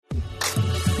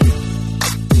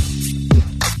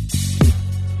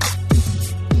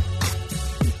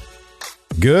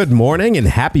Good morning and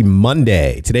happy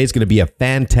Monday. Today's going to be a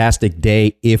fantastic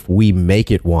day if we make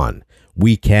it one.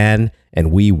 We can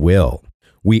and we will.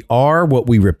 We are what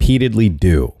we repeatedly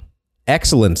do.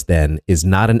 Excellence, then, is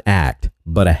not an act,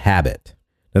 but a habit.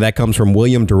 Now, that comes from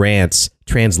William Durant's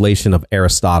translation of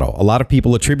Aristotle. A lot of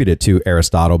people attribute it to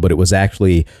Aristotle, but it was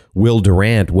actually Will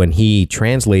Durant when he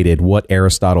translated what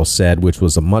Aristotle said, which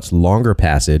was a much longer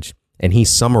passage, and he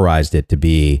summarized it to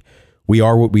be, we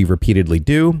are what we repeatedly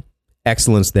do.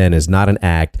 Excellence, then, is not an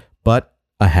act, but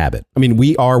a habit. I mean,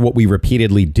 we are what we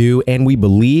repeatedly do, and we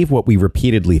believe what we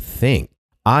repeatedly think.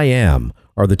 I am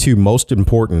are the two most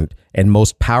important and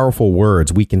most powerful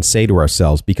words we can say to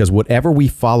ourselves, because whatever we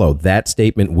follow that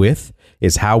statement with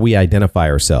is how we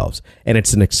identify ourselves, and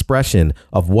it's an expression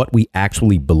of what we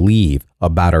actually believe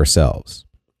about ourselves.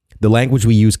 The language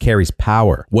we use carries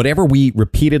power. Whatever we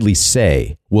repeatedly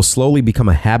say will slowly become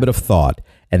a habit of thought,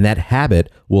 and that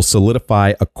habit will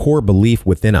solidify a core belief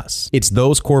within us. It's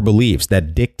those core beliefs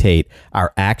that dictate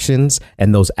our actions,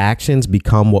 and those actions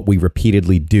become what we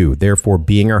repeatedly do, therefore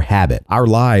being our habit. Our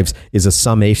lives is a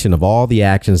summation of all the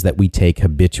actions that we take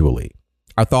habitually.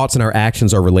 Our thoughts and our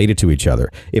actions are related to each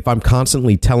other. If I'm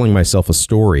constantly telling myself a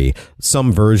story,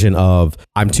 some version of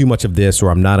I'm too much of this or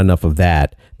I'm not enough of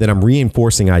that, then I'm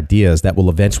reinforcing ideas that will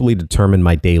eventually determine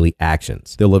my daily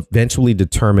actions. They'll eventually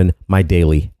determine my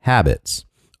daily habits.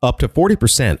 Up to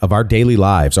 40% of our daily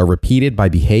lives are repeated by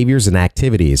behaviors and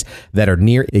activities that are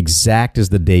near exact as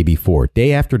the day before.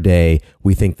 Day after day,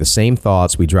 we think the same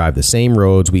thoughts, we drive the same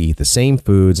roads, we eat the same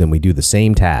foods, and we do the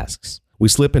same tasks. We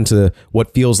slip into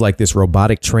what feels like this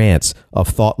robotic trance of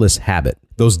thoughtless habit.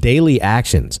 Those daily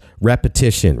actions,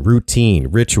 repetition, routine,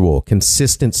 ritual,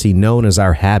 consistency known as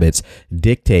our habits,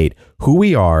 dictate who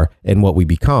we are and what we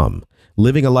become.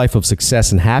 Living a life of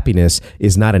success and happiness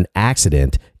is not an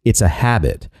accident, it's a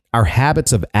habit. Our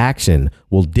habits of action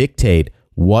will dictate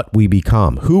what we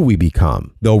become, who we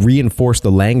become. They'll reinforce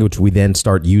the language we then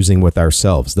start using with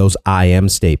ourselves, those I am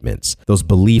statements, those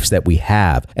beliefs that we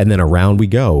have, and then around we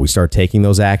go. We start taking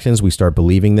those actions, we start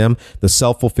believing them. The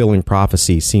self-fulfilling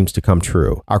prophecy seems to come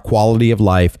true. Our quality of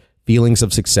life, feelings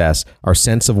of success, our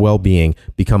sense of well-being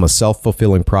become a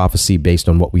self-fulfilling prophecy based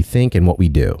on what we think and what we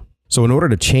do. So in order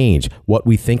to change what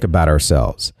we think about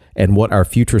ourselves and what our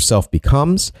future self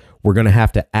becomes, we're going to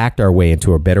have to act our way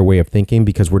into a better way of thinking,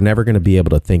 because we're never going to be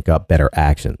able to think up better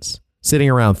actions. Sitting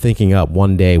around thinking up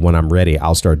one day when I'm ready,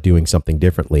 I'll start doing something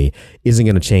differently isn't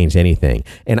going to change anything.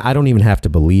 And I don't even have to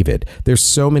believe it. There's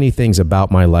so many things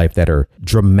about my life that are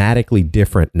dramatically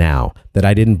different now that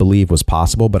I didn't believe was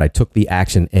possible, but I took the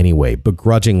action anyway,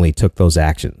 begrudgingly took those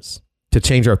actions. To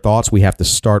change our thoughts, we have to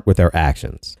start with our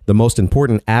actions. The most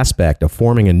important aspect of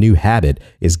forming a new habit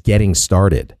is getting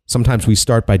started. Sometimes we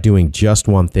start by doing just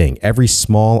one thing. Every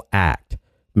small act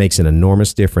makes an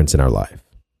enormous difference in our life.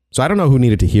 So I don't know who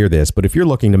needed to hear this, but if you're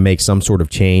looking to make some sort of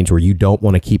change where you don't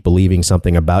want to keep believing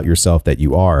something about yourself that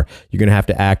you are, you're going to have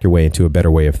to act your way into a better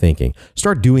way of thinking.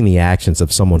 Start doing the actions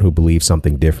of someone who believes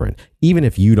something different. Even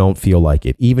if you don't feel like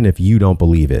it, even if you don't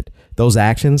believe it, those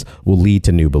actions will lead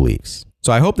to new beliefs.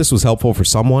 So I hope this was helpful for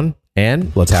someone,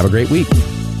 and let's have a great week.